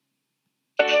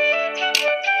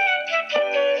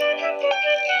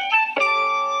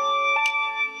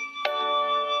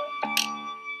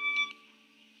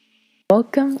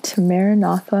Welcome to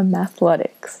Maranatha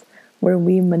Mathletics, where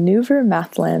we maneuver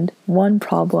Mathland one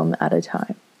problem at a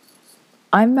time.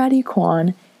 I'm Maddie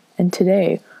Kwan, and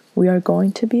today we are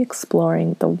going to be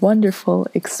exploring the wonderful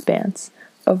expanse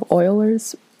of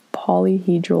Euler's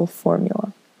polyhedral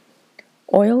formula.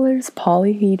 Euler's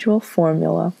polyhedral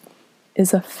formula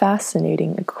is a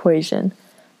fascinating equation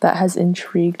that has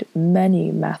intrigued many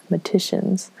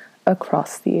mathematicians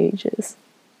across the ages.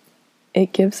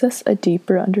 It gives us a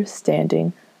deeper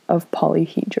understanding of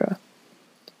polyhedra.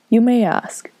 You may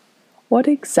ask, what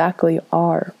exactly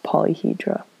are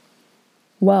polyhedra?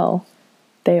 Well,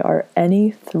 they are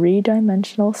any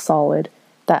three-dimensional solid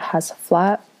that has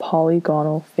flat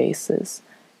polygonal faces,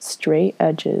 straight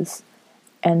edges,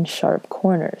 and sharp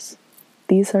corners.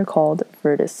 These are called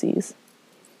vertices.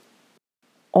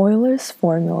 Euler's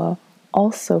formula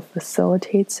also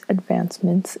facilitates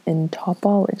advancements in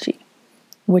topology,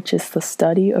 which is the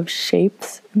study of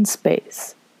shapes in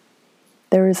space.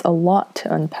 There is a lot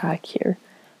to unpack here,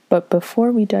 but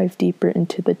before we dive deeper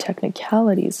into the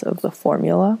technicalities of the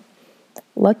formula,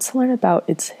 let's learn about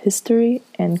its history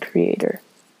and creator.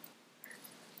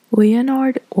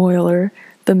 Leonhard Euler,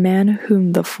 the man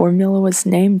whom the formula was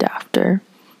named after,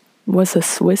 was a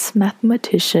Swiss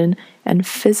mathematician and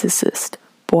physicist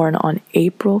born on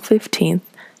April 15,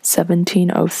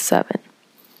 1707.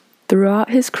 Throughout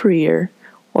his career,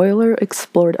 Euler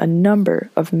explored a number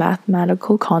of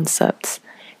mathematical concepts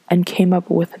and came up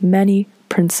with many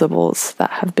principles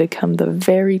that have become the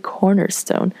very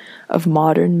cornerstone of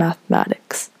modern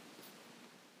mathematics.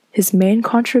 His main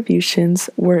contributions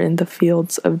were in the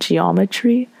fields of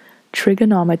geometry,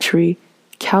 trigonometry,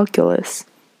 calculus,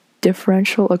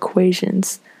 differential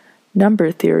equations, number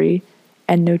theory,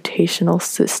 and notational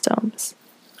systems.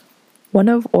 One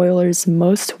of Euler's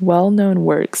most well-known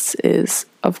works is,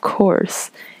 of course,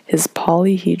 his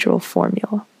polyhedral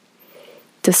formula.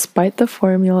 Despite the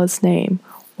formula's name,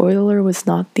 Euler was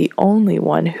not the only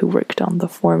one who worked on the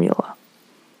formula.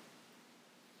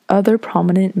 Other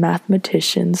prominent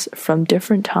mathematicians from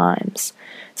different times,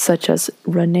 such as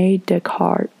René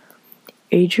Descartes,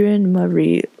 Adrien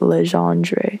Marie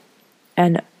Legendre,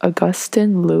 and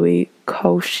Augustin Louis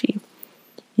Cauchy,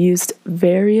 used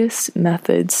various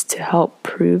methods to help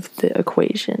prove the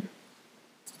equation.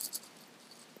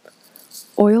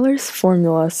 Euler's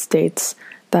formula states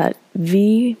that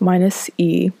V minus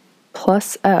E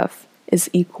plus F is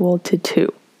equal to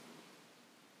 2.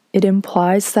 It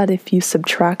implies that if you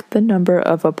subtract the number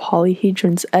of a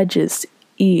polyhedron's edges,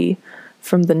 E,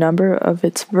 from the number of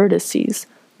its vertices,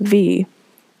 V,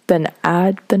 then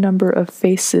add the number of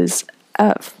faces,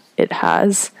 F, it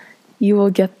has, you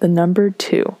will get the number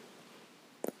 2.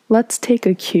 Let's take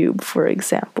a cube, for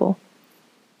example.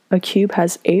 A cube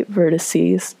has 8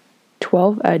 vertices,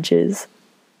 12 edges,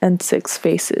 and 6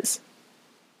 faces.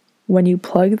 When you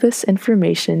plug this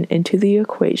information into the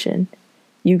equation,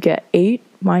 you get 8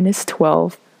 minus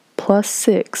 12 plus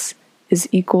 6 is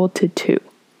equal to 2.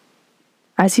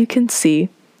 As you can see,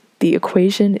 the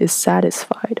equation is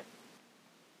satisfied.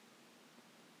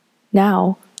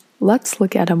 Now, let's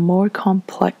look at a more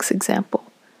complex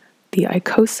example, the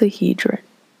icosahedron.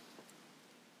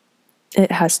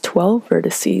 It has 12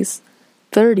 vertices,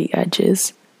 30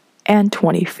 edges, and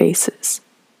 20 faces.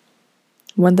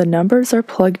 When the numbers are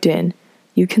plugged in,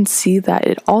 you can see that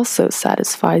it also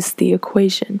satisfies the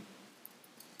equation.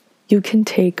 You can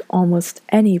take almost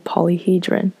any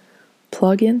polyhedron,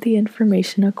 plug in the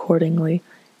information accordingly,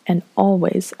 and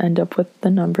always end up with the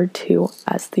number 2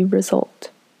 as the result.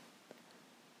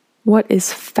 What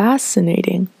is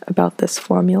fascinating about this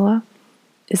formula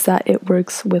is that it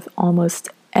works with almost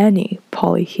any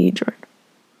polyhedron.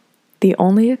 The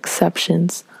only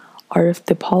exceptions are if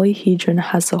the polyhedron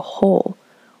has a hole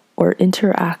or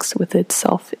interacts with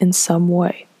itself in some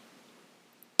way.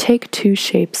 Take two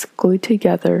shapes glued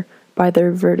together by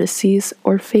their vertices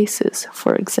or faces,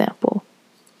 for example.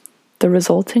 The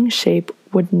resulting shape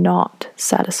would not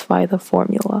satisfy the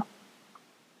formula.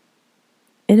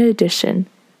 In addition,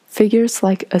 figures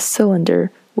like a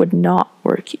cylinder would not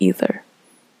work either.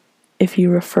 If you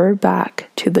refer back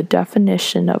to the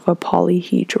definition of a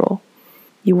polyhedral,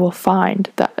 you will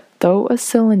find that though a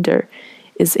cylinder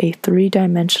is a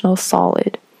three-dimensional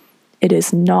solid, it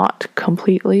is not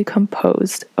completely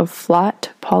composed of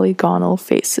flat polygonal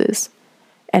faces,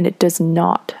 and it does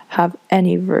not have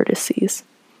any vertices.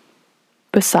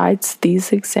 Besides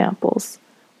these examples,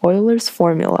 Euler's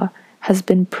formula has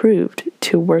been proved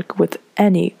to work with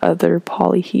any other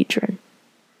polyhedron.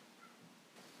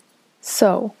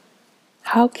 So,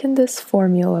 how can this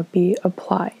formula be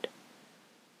applied?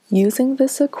 Using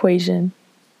this equation,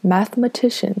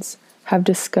 mathematicians have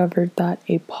discovered that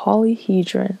a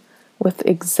polyhedron with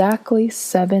exactly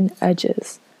 7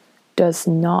 edges does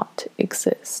not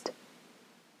exist.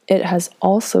 It has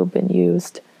also been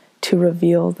used to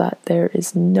reveal that there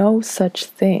is no such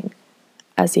thing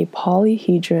as a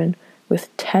polyhedron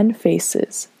with 10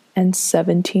 faces and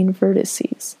 17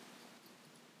 vertices.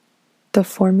 The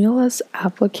formula's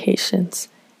applications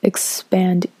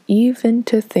expand even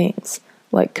to things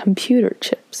like computer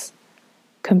chips.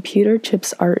 Computer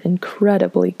chips are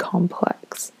incredibly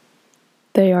complex.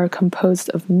 They are composed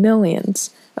of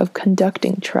millions of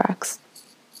conducting tracks,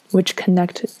 which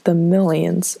connect the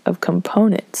millions of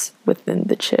components within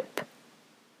the chip.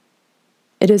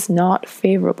 It is not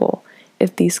favorable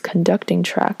if these conducting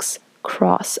tracks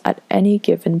cross at any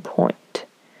given point,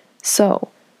 so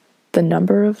the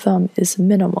number of them is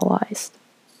minimalized.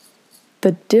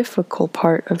 The difficult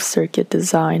part of circuit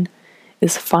design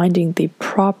is finding the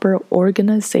proper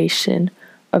organization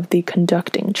of the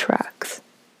conducting tracks.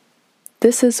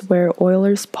 This is where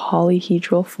Euler's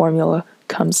polyhedral formula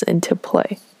comes into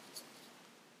play.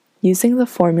 Using the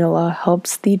formula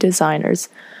helps the designers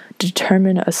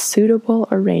determine a suitable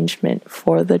arrangement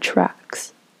for the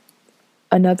tracks.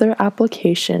 Another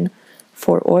application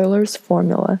for Euler's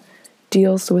formula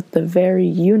deals with the very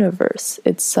universe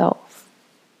itself.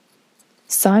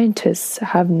 Scientists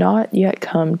have not yet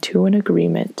come to an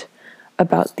agreement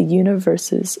about the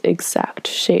universe's exact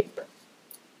shape.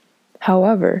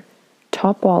 However,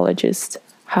 topologists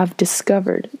have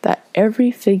discovered that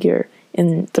every figure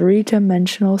in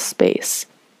three-dimensional space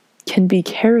can be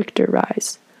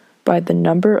characterized by the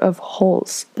number of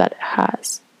holes that it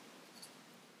has.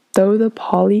 Though the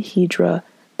polyhedra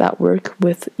that work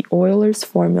with Euler's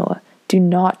formula do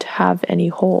not have any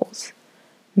holes,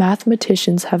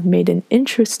 mathematicians have made an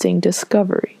interesting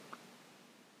discovery.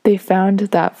 They found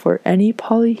that for any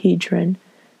polyhedron,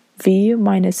 V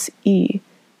minus E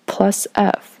plus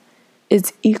F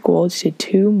is equal to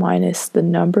 2 minus the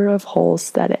number of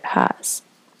holes that it has.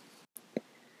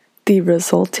 The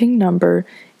resulting number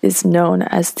is known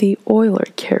as the Euler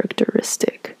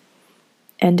characteristic,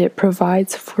 and it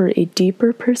provides for a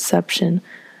deeper perception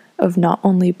of not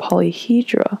only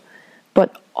polyhedra,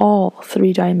 but all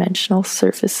three-dimensional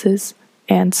surfaces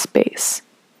and space.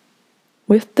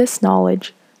 With this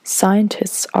knowledge,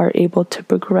 scientists are able to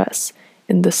progress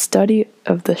in the study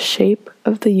of the shape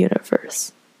of the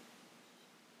universe.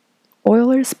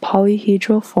 Euler's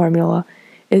polyhedral formula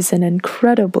is an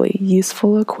incredibly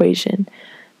useful equation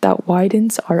that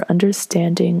widens our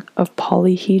understanding of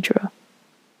polyhedra.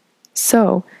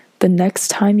 So, the next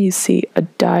time you see a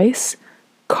dice,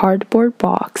 cardboard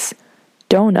box,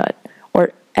 donut,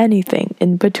 or anything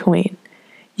in between,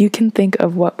 you can think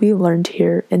of what we learned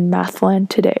here in Mathland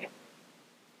today.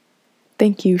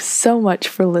 Thank you so much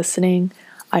for listening.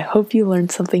 I hope you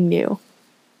learned something new.